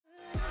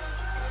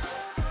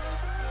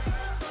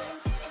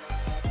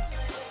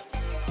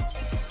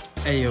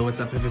Hey yo, what's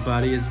up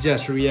everybody? It's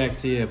Just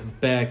React here,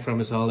 back from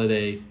his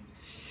holiday.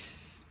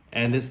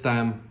 And this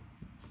time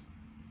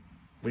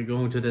we're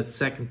going to the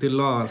second to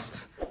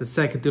last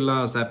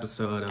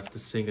episode of the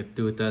Singer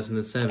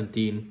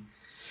 2017.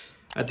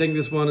 I think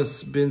this one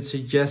has been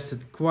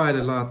suggested quite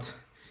a lot,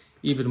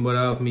 even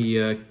without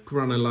me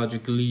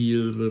chronologically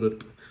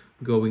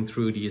going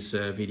through these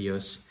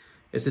videos.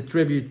 It's a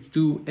tribute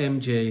to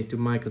MJ, to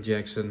Michael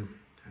Jackson.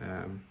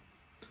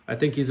 I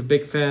think he's a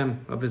big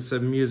fan of his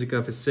music,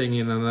 of his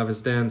singing and of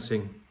his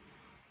dancing.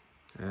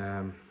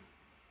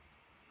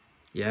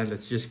 Yeah,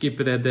 let's just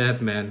keep it at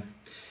that, man.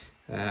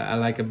 I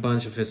like a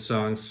bunch of his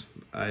songs.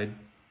 I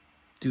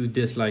do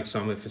dislike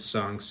some of his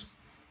songs,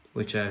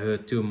 which I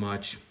heard too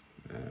much.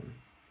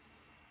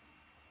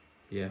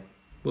 Yeah,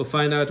 we'll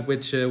find out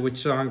which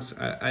songs.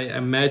 I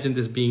imagine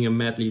this being a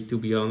medley, to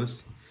be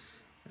honest,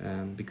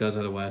 because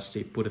otherwise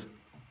they would have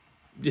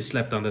just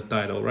slept on the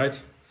title, right?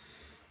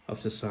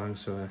 Of the song.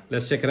 So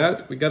let's check it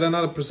out. We got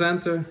another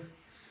presenter.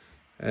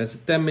 It's a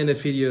 10-minute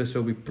video,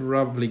 so we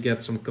probably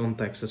get some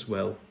context as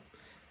well.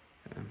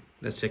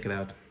 Let's check it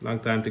out. Long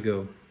time to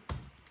go.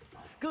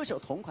 歌手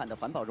同款的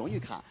环保荣誉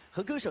卡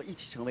和歌手一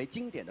起成为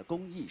经典的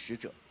公益使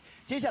者。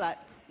接下来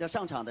要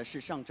上场的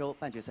是上周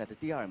半决赛的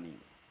第2名。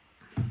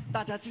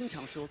大家经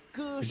常说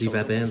歌手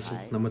的舞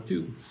台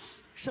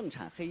盛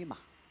产黑马。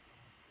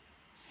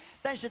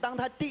 但是当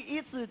他第一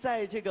次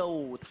在这个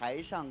舞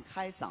台上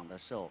开嗓的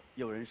时候，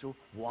有人说：“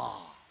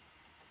哇，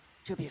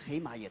这匹黑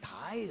马也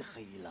太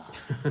黑了，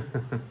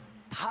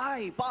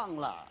太棒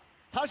了！”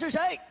他是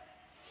谁？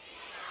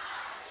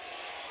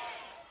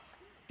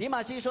迪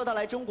玛希说他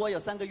来中国有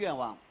3个愿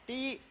望：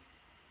第一，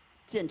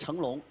见成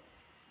龙；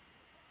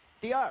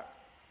第二，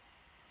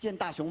见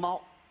大熊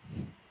猫。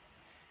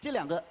这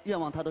2个愿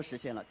望他都实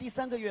现了。第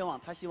3个愿望，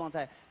他希望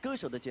在歌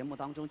手的节目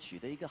当中取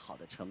得一个好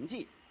的成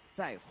绩。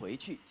 再回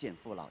去见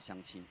父老乡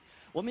亲，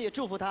我们也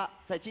祝福他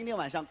在今天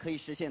晚上可以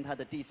实现他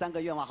的第3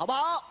个愿望，好不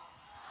好？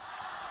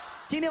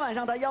今天晚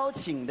上他邀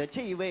请的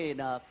这一位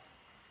呢，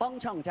帮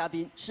唱嘉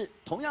宾是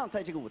同样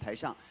在这个舞台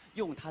上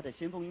用他的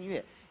先锋音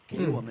乐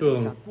给我们留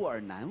下过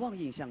耳难忘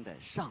印象的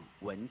尚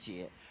雯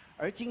婕，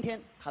而今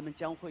天他们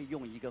将会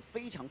用一个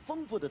非常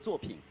丰富的作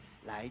品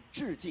来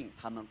致敬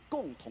他们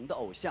共同的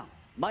偶像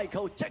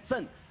Michael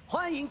Jackson，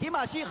 欢迎迪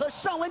玛希和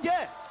尚雯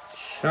婕。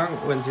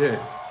尚雯婕。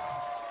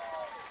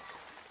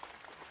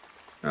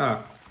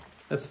 Ah,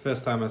 that's the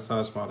first time I saw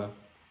his mother.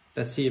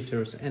 Let's see if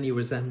there's any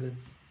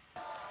resemblance.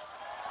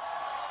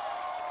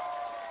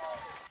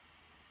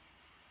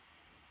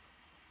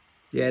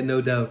 Yeah,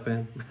 no doubt,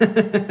 man.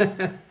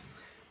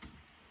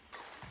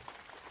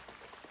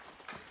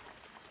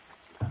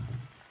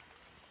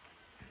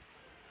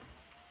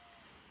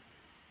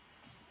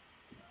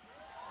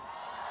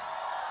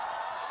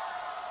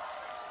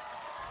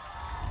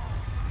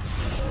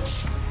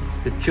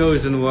 The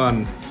chosen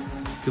one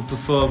to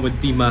perform with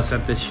Dimash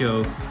at the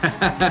show.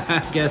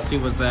 Guess he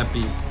was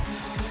happy.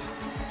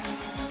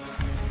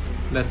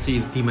 Let's see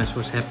if Dimash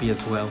was happy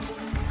as well.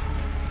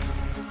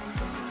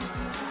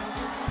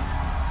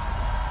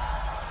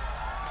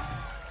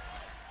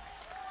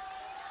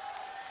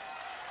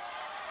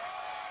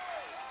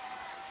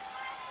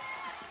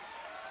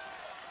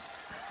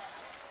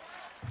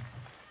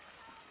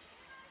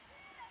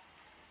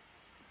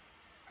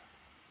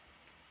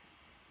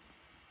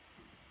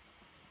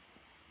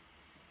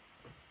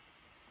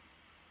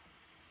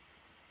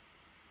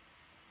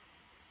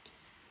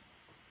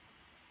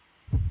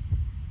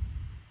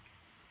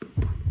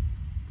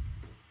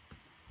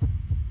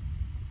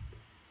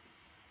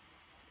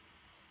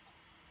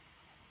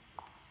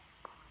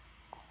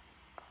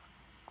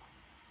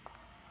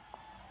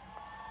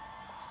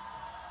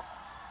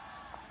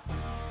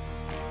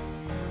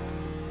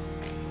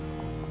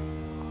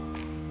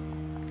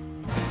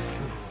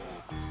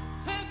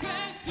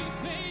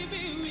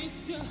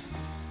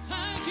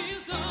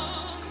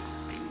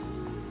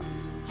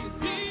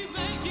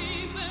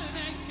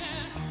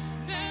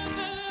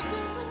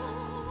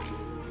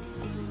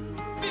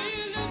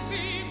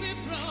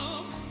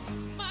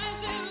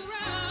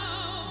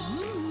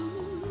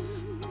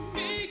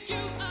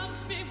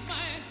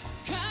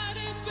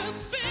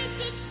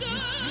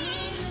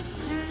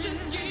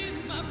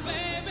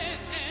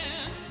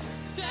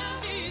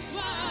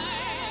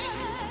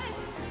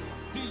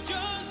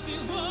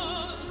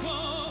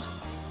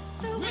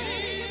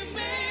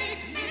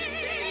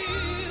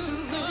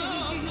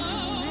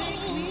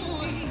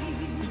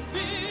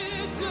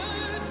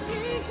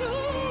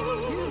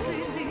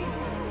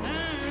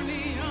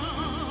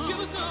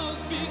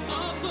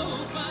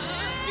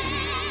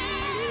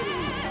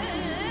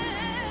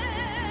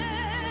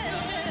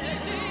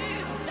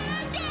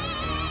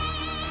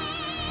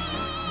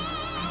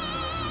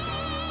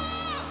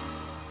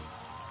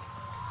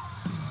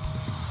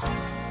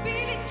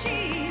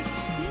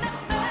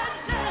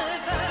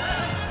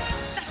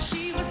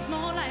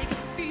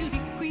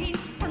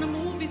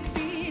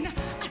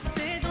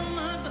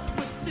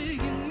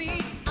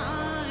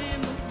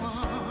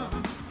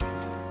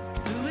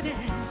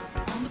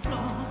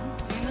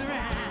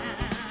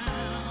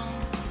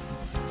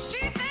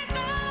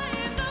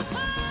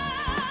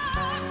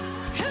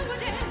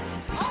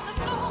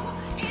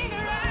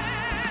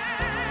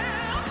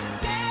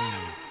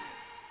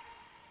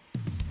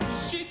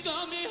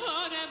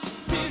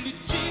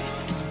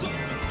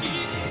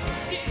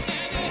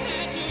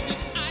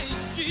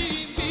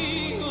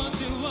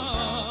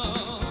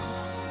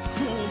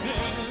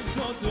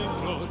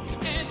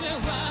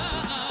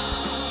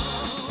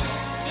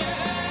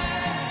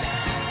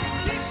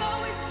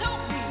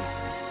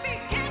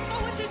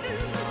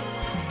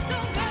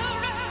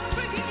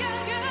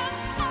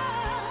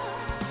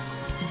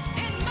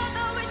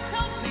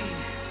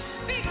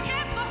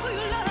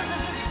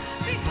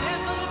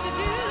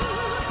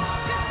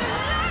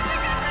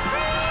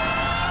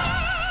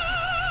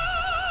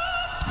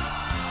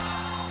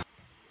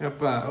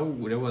 Oh,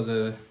 there was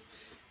an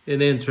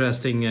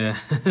interesting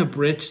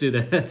bridge to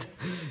that,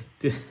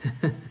 to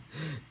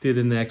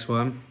the next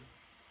one.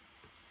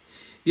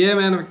 Yeah,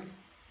 man, I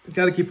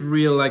gotta keep it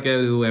real like I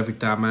do every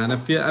time, man.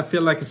 I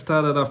feel like it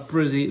started off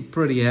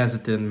pretty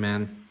hesitant,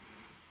 man.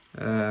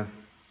 I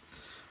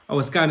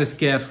was kind of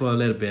scared for a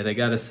little bit, I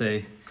gotta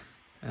say.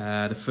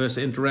 The first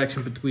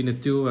interaction between the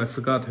two, I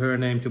forgot her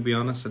name, to be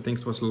honest. I think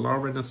it was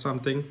Lauren or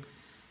something.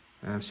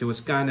 She was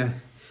kind of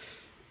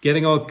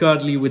getting all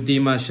cuddly with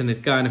Dimash, and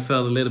it kind of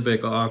felt a little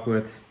bit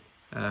awkward,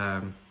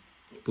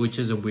 which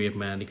isn't weird,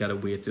 man. They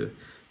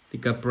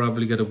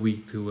probably got a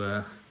week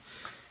to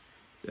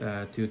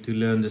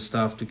learn the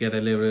stuff, to get a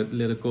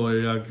little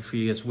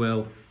choreography as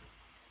well.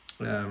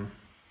 And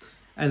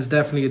it's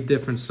definitely a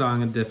different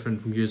song and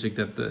different music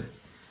than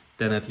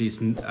at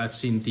least I've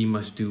seen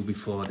Dimash do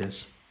before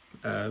this.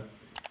 But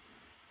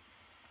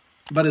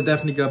it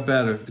definitely got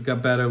better. It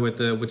got better with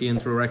the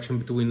interaction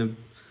between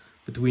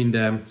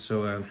them.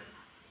 So.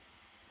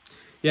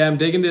 Yeah, I'm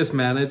digging this,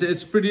 man.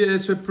 It's a pretty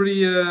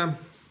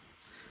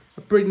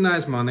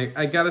nice one.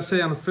 I gotta say,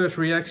 on the first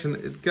reaction,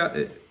 it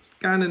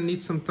kind of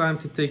needs some time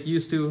to take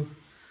used to.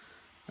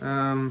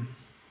 I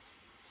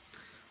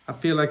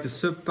feel like the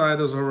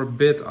subtitles are a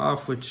bit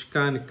off, which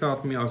kind of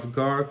caught me off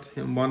guard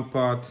in one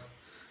part.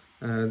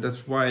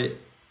 That's why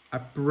I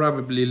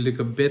probably look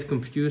a bit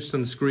confused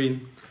on the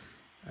screen.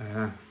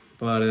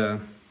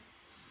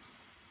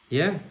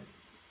 Yeah,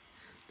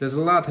 there's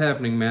a lot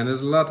happening, man.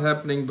 There's a lot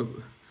happening, but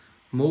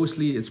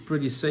mostly it's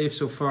pretty safe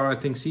so far. I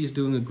think she's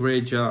doing a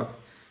great job.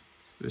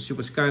 She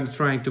was kind of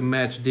trying to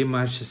match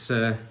Dimash's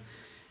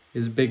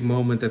his big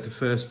moment at the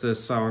first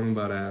song,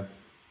 but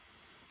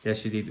yeah,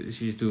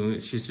 she's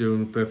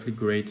doing perfectly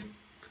great.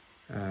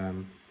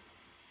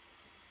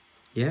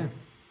 Yeah,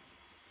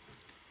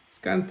 it's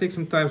kind of takes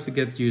some time to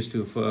get used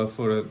to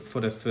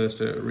for that first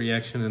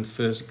reaction and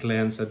first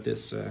glance at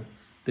this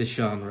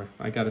genre,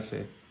 I gotta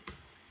say.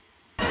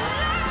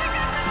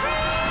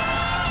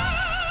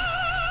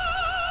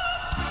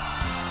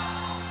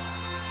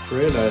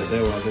 Thriller,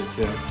 there was it,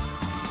 yeah.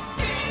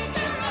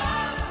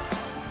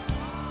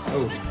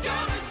 Oh,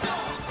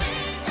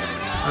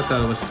 I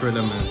thought it was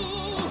Thriller, man.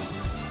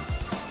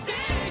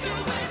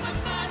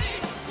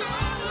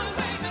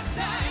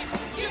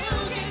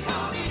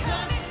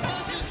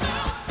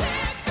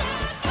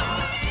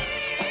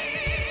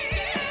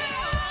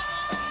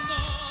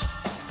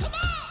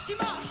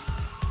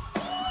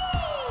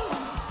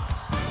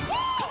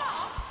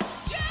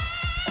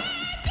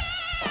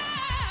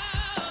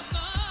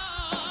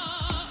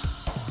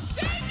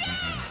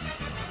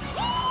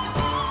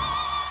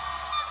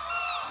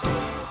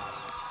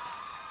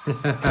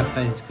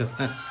 It's good.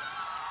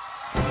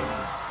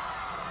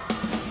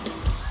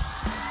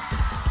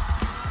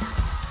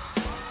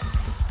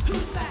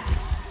 Who's back?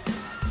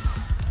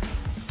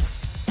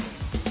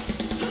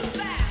 Who's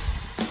back?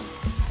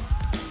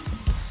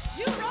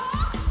 You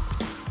rock?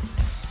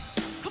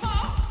 Come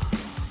on.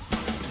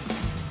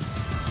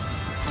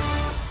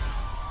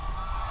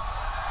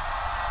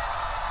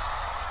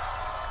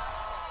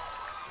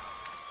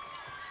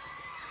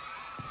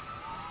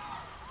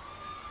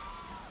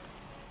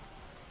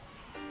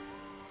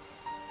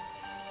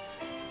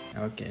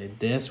 Okay,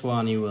 this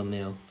one you will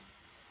nail.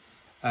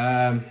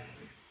 Man,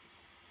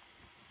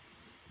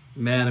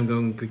 I'm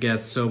going to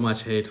get so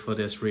much hate for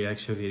this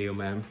reaction video,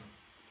 man.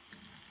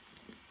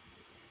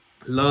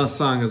 Last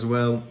song as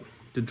well,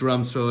 the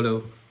drum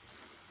solo.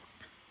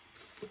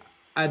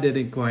 I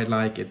didn't quite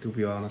like it, to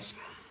be honest.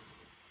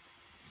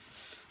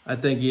 I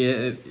think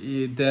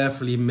he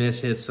definitely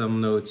mishit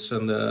some notes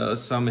on the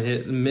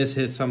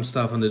mishit some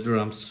stuff on the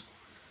drums.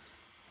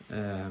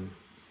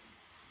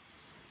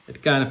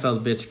 It kind of felt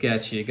a bit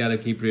sketchy. You gotta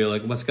keep real.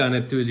 Like, was kind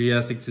of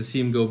enthusiastic to see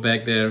him go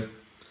back there,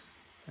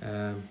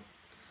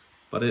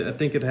 but I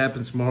think it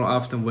happens more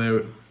often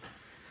where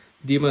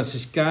Dimash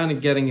is kind of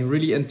getting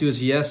really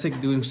enthusiastic,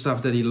 doing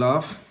stuff that he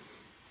loves,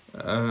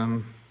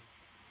 and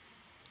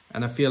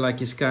I feel like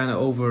he's kind of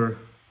over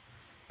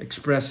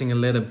expressing a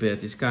little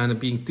bit. He's kind of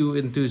being too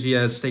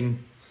enthusiastic,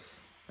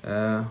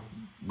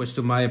 which,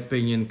 to my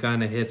opinion,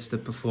 kind of hits the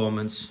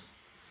performance.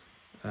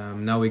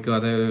 Now we're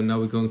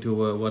going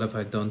to What Have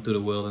I Done to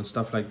the World and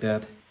stuff like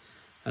that,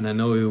 and I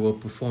know he will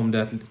perform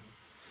that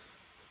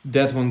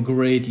one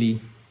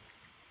greatly.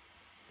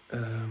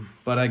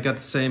 But I got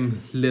the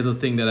same little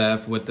thing that I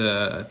have with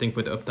I think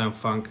with Uptown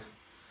Funk,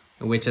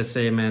 in which I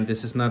say, man,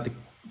 this is not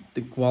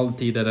the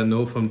quality that I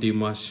know from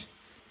Dimash.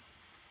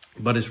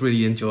 but it's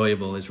really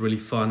enjoyable. It's really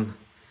fun.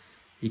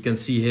 You can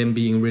see him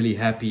being really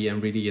happy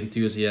and really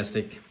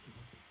enthusiastic,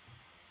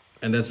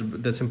 and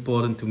that's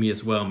important to me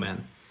as well,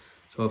 man.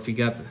 So if we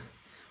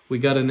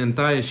got an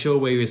entire show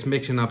where he's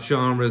mixing up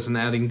genres and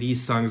adding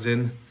these songs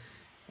in,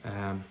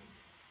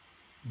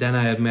 then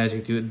I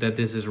imagine that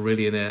this is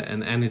really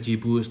an energy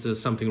booster,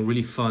 something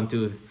really fun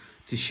to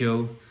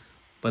show.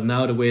 But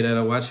now the way that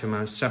I watch him,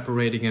 I'm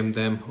separating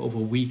them over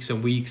weeks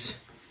and weeks.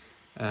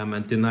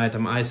 And tonight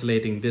I'm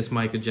isolating this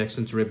Michael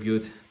Jackson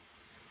tribute.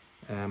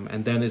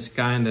 And then it's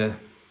kind of...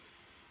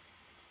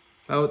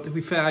 Well, to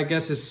be fair, I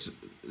guess it's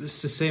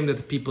the same that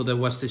the people that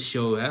watch this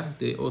show,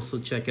 they also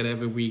check it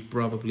every week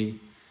probably.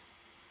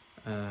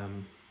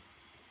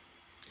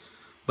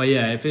 But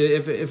yeah, if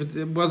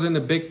it was in the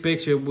big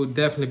picture, it would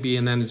definitely be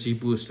an energy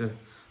booster.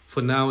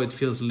 For now, it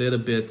feels a little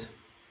bit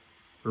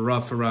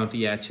rough around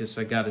the edges,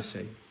 I gotta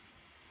say.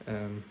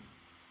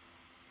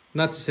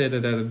 Not to say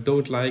that I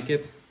don't like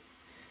it,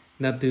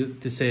 not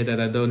to say that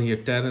I don't hear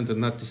talent, and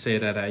not to say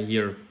that I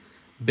hear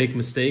big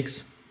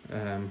mistakes.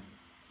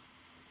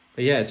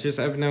 But yeah, it's just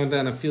every now and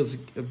then it feels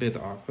a bit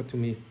awkward to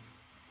me.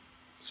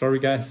 Sorry,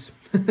 guys.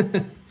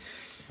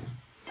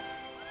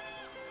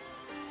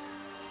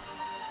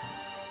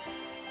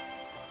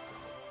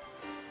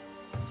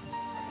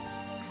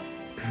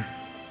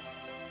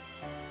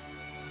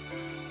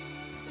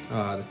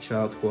 Ah, the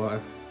child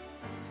choir.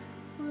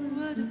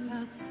 What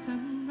about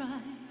sunrise?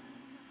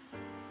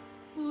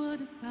 What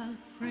about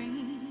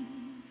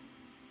rain?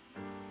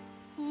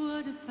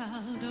 What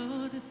about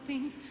all the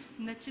things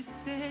that you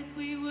said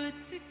we were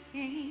to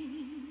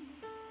gain?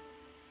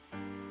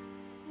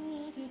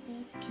 What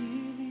about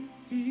killing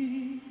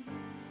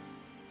fields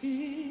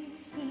in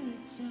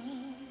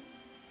summertime?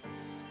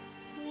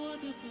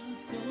 What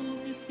about all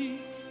the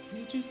seeds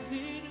that you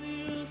said were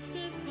yours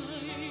and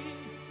mine?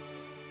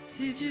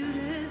 Did you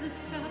ever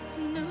stop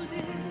to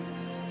notice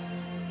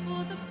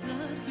all the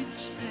blood we've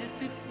shed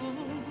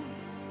before?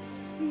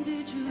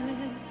 Did you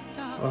ever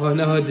stop? Oh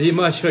no,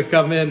 Dimash will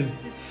come in.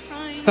 This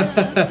crying out,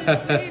 this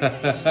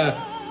weeping shore?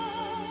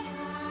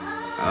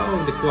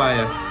 Oh, the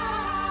choir.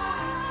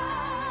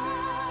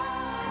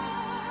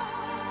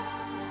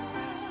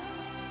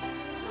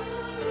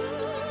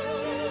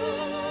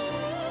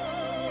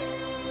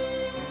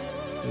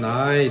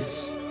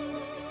 Nice.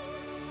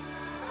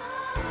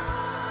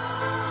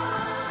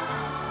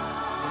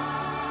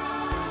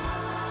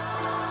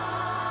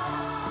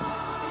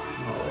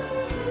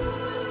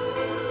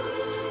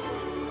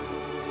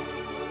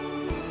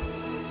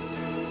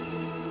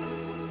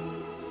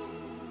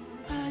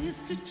 I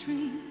used to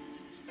dream,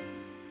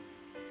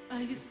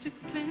 I used to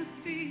glance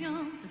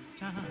beyond the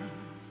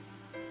stars.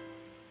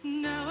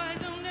 Now I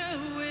don't know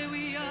where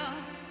we are,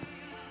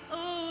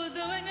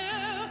 although I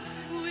know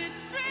we've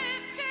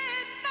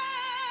drifted far.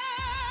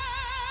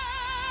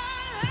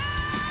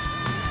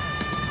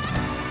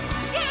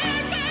 Where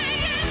were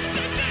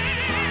yesterday?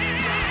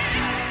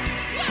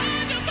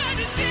 What about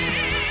the sea?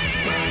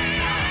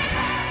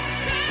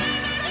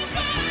 There's a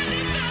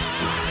funny thought.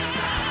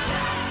 I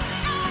can't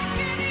even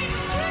breathe.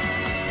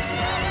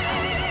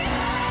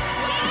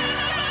 What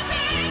about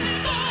baby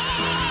boy?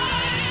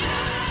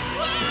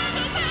 What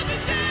about the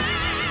day?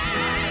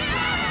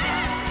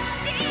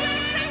 The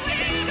ways that we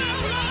go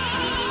wrong.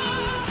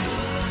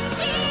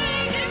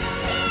 Doing it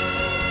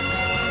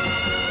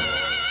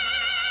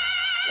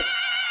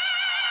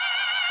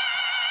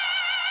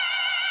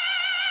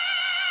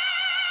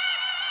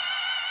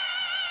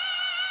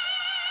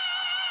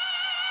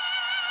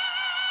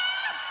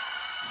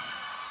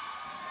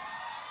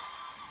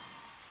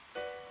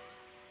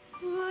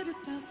What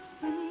about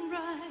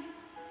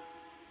sunrise?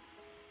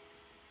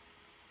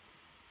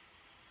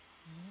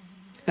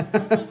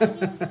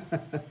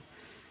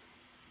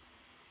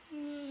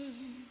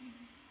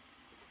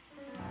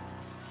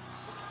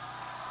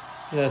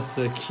 That's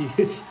so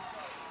cute.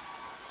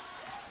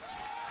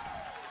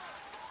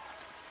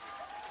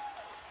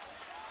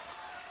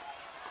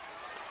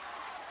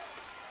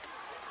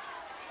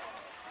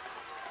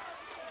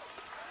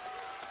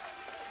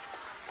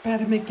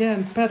 Pat him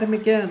again, pat him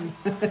again.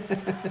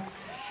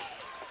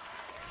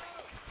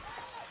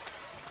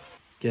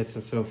 Kids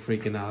are so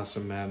freaking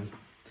awesome, man.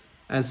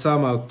 And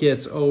somehow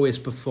kids always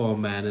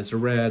perform, man. It's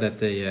rare that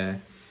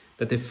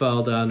they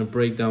fall down and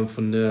break down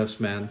for nerves,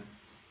 man.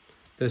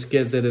 Those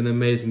kids did an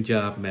amazing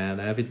job, man.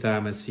 Every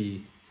time I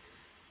see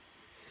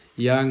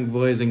young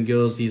boys and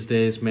girls these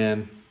days,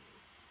 man.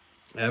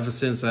 Ever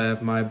since I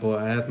had my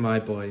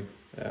boy,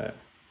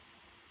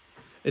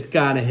 it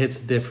kind of hits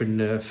a different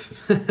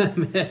nerve,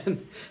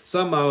 man.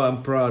 Somehow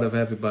I'm proud of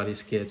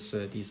everybody's kids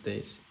these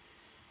days.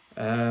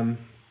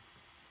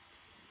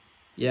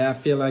 Yeah, I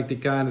feel like they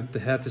kind of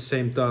had the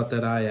same thought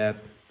that I had.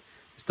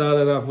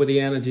 Started off with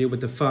the energy, with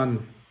the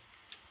fun,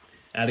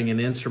 adding in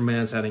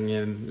instruments, adding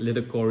in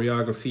little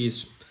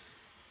choreographies,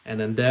 and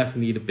then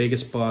definitely the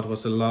biggest part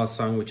was the last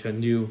song, which I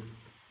knew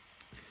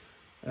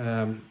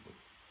it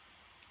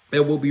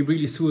will be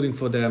really suiting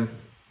for them.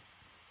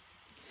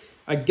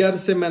 I gotta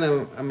say,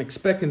 man, I'm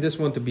expecting this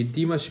one to be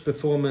Dimash's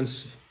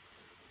performance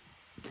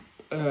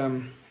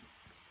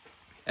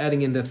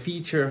adding in that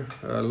feature.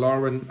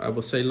 Lauren, I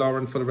will say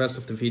Lauren for the rest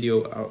of the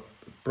video.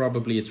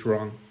 Probably it's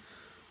wrong.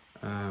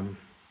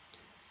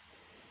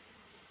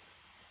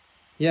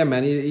 Yeah,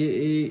 man,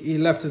 he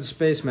left it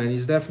space, man.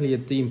 He's definitely a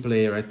team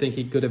player. I think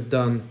he could have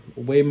done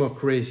way more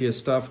crazier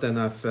stuff than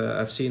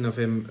I've seen of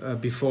him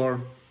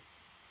before.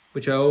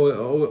 Which I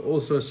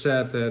also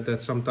said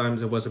that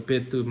sometimes it was a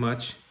bit too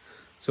much.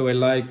 So I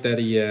like that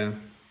he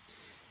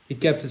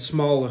kept it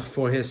smaller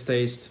for his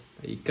taste.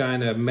 He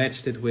kind of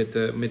matched it with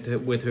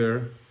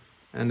her,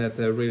 and that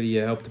really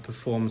helped the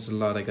performance a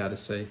lot, I gotta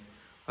say.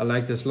 I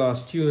like his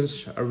last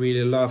tunes. I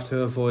really loved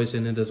her voice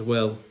in it as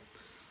well.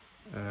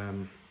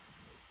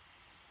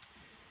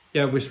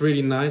 Yeah, it was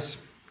really nice.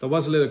 There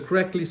was a little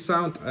crackly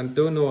sound. I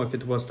don't know if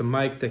it was the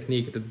mic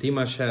technique that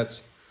Dimash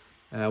has.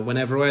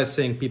 Whenever I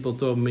sing, people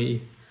told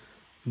me,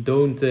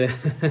 don't hold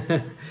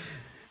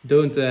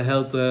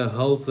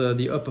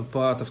the upper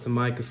part of the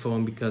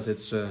microphone, because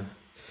it's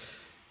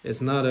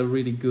not a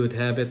really good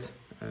habit.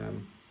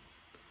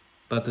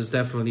 But it's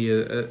definitely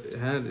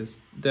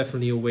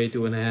a way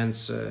to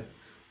enhance the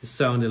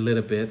sound a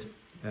little bit.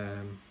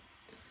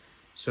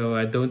 So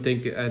I don't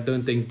think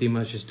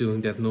Dimash is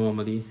doing that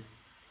normally.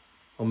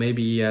 Or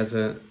maybe he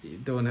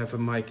don't have a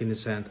mic in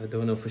his hand. I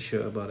don't know for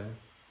sure about it.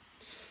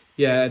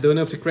 Yeah, I don't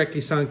know if the crackly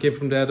sound came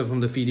from that or from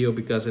the video,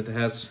 because it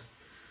has,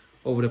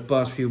 over the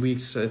past few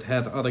weeks, it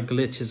had other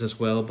glitches as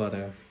well. But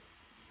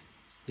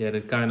yeah,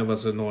 that kind of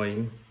was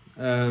annoying.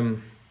 But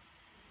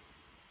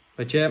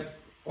yeah,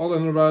 all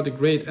in all, a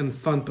great and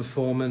fun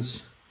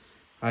performance.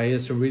 I hear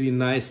some really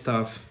nice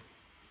stuff.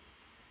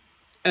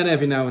 And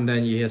every now and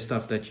then you hear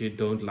stuff that you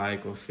don't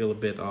like or feel a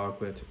bit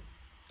awkward.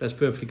 That's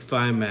perfectly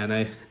fine,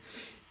 man.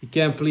 You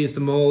can't please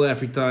them all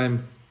every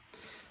time.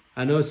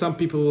 I know some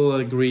people will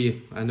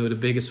agree. I know the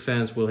biggest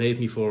fans will hate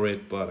me for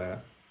it,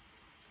 but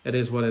it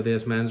is what it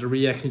is, man. It's a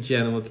reaction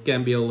channel. It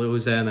can be all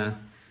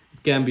Hosanna.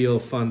 It can be all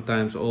fun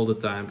times all the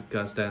time,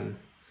 because then,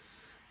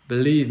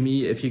 believe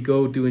me, if you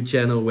go to a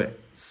channel where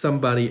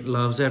somebody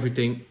loves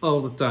everything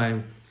all the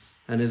time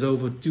and is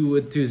over too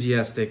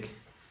enthusiastic,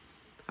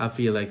 I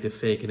feel like they're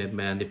faking it,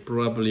 man. They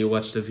probably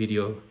watched the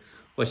video,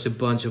 watched a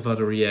bunch of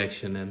other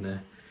reaction, and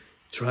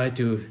try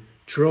to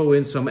throw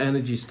in some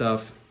energy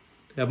stuff.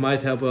 That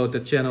might help out the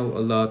channel a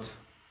lot,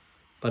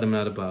 but I'm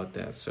not about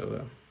that.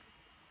 So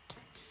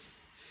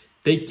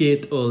take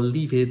it or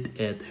leave it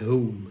at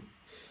home.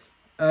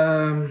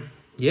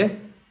 Yeah.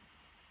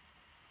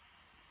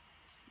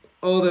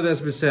 All that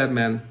has been said,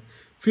 man.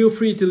 Feel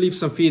free to leave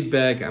some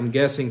feedback. I'm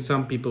guessing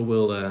some people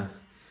will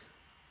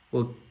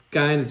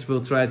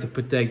try to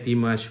protect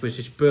Dimash, which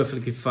is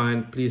perfectly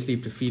fine. Please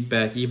leave the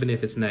feedback, even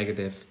if it's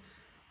negative.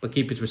 But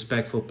keep it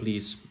respectful,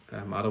 please.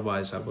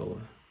 Otherwise, I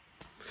will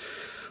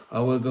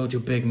go to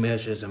big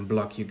measures and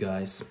block you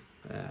guys.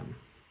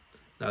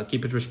 Now,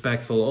 keep it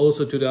respectful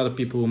also to the other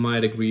people who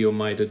might agree or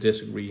might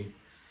disagree.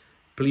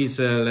 Please,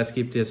 let's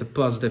keep this a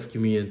positive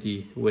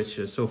community, which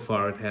so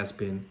far it has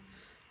been.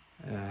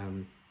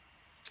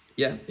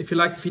 Yeah, if you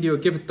like the video,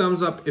 give a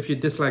thumbs up. If you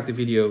dislike the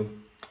video,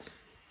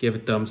 give a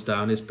thumbs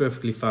down. It's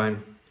perfectly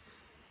fine.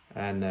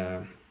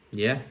 And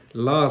yeah,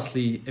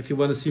 lastly, if you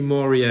want to see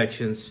more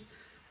reactions,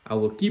 I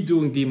will keep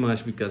doing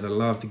Dimash, because I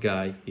love the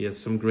guy. He has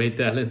some great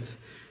talent.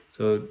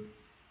 So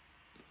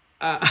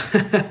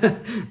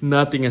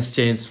nothing has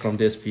changed from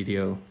this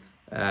video.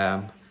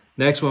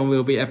 Next one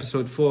will be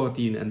episode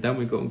 14, and then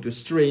we're going to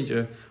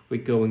Stranger.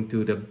 We're going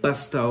to the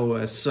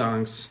Basto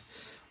songs.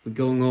 We're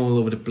going all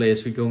over the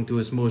place. We're going to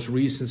his most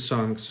recent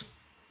songs.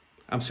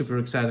 I'm super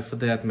excited for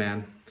that,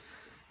 man.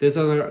 These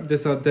are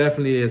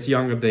definitely his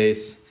younger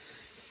days.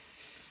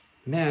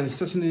 Man, he's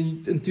such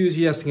an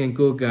enthusiastic and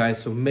cool guy.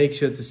 So make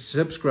sure to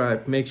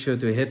subscribe. Make sure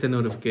to hit the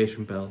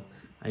notification bell,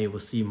 and you will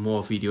see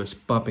more videos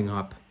popping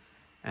up.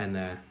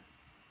 And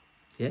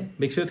yeah,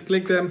 make sure to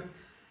click them.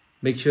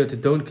 Make sure to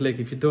don't click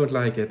if you don't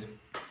like it.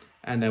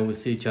 And then we'll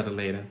see each other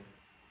later.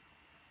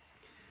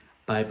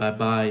 Bye, bye,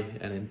 bye.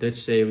 And in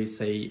Dutch we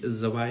say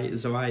zwai,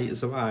 zwai,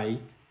 zwai.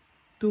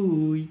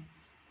 Doei.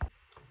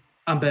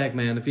 I'm back,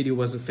 man. The video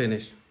wasn't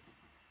finished.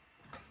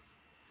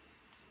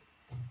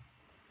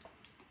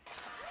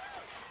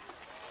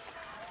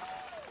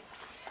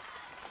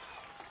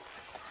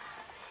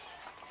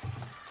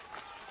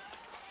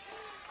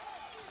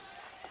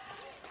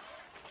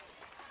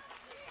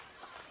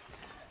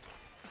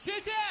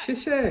谢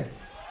谢.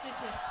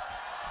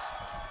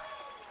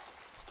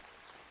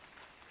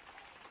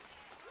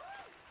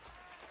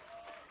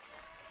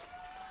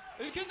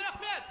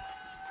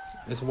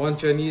 There's one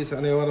Chinese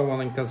and the other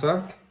one in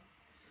Kazakh,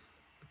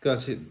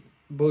 because it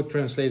both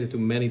translated to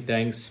many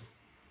thanks,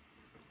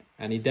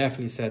 and he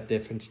definitely said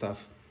different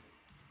stuff.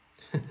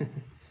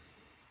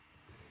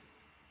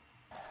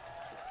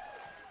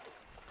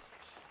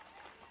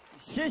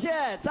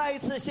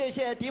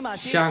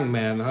 Shang,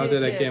 man, how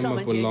did I came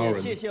up with Lauren?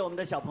 谢谢我们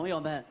的小朋友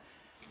们，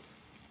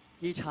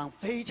一场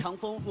非常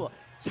丰富、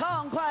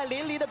畅快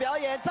淋漓的表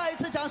演，再一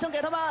次掌声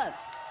给他们。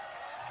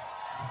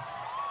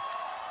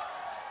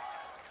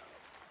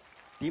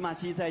迪玛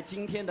希在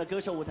今天的歌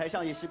手舞台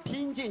上也是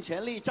拼尽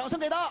全力，掌声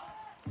给他。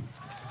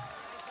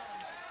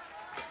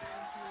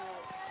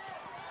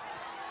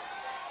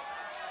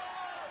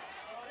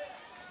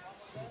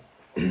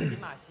李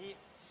马西，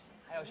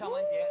还有尚雯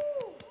婕。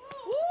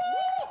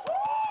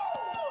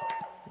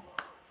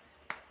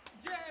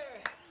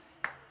Yes！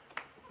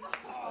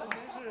 真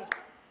是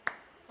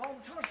把我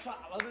们唱傻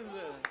了，对不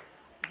对？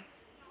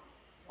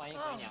欢迎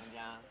回娘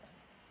家。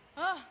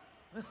啊，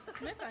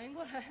没反应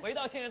过来，回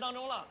到现实当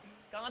中了，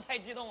刚刚太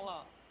激动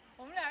了。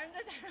我们俩人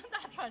在台上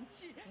大喘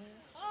气。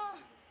啊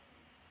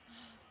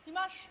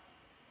，Dimash，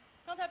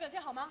刚才表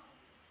现好吗？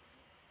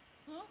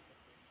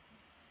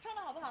唱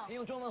的好不好？可以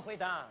用中文回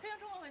答。可以用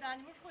中文回答。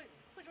你们会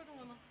说中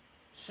文吗？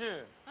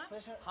是。啊，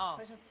好。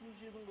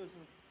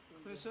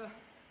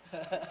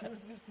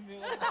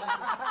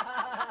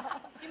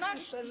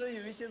 Dimash， 但是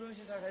有一些东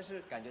西他还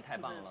是感觉太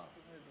棒了。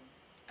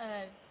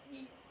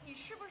你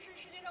是不是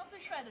世界上最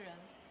帅的人？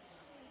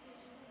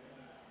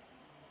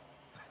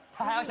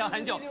他还要想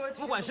很久，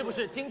不管是不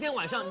是，今天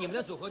晚上你们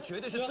的组合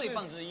绝对是最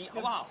棒之一，好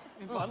不好？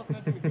完了，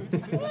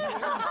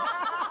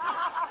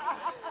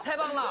太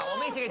棒了！我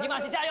们一起给迪玛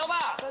希加油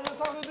吧！但是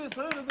他会对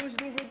所有的东西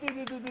都说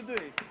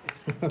对。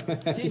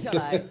接下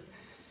来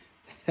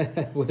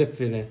would have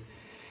been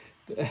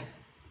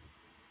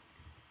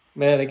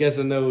man, I guess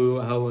I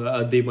know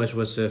how Dimash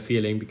was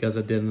feeling because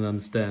I didn't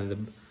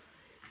understand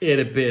it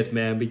a bit,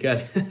 man.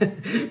 Because,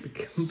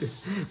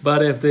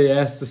 but if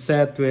they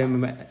said to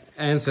him,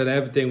 answered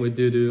everything with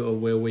do or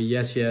with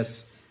yes,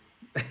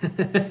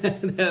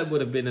 that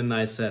would have been a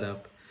nice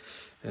setup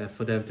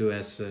for them to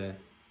ask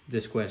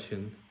this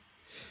question.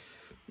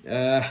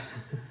 Yeah,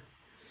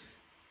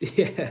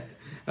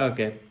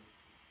 okay.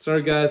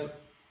 Sorry, guys.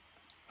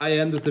 I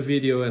ended the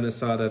video and I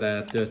saw that I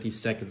had 30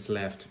 seconds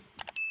left.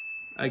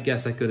 I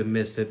guess I could have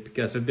missed it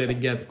because I didn't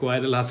get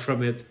quite a lot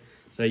from it.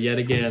 So yet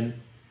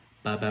again,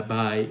 bye bye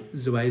bye.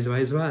 Zwaai,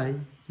 zwaai, zwaai.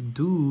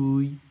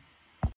 Doei.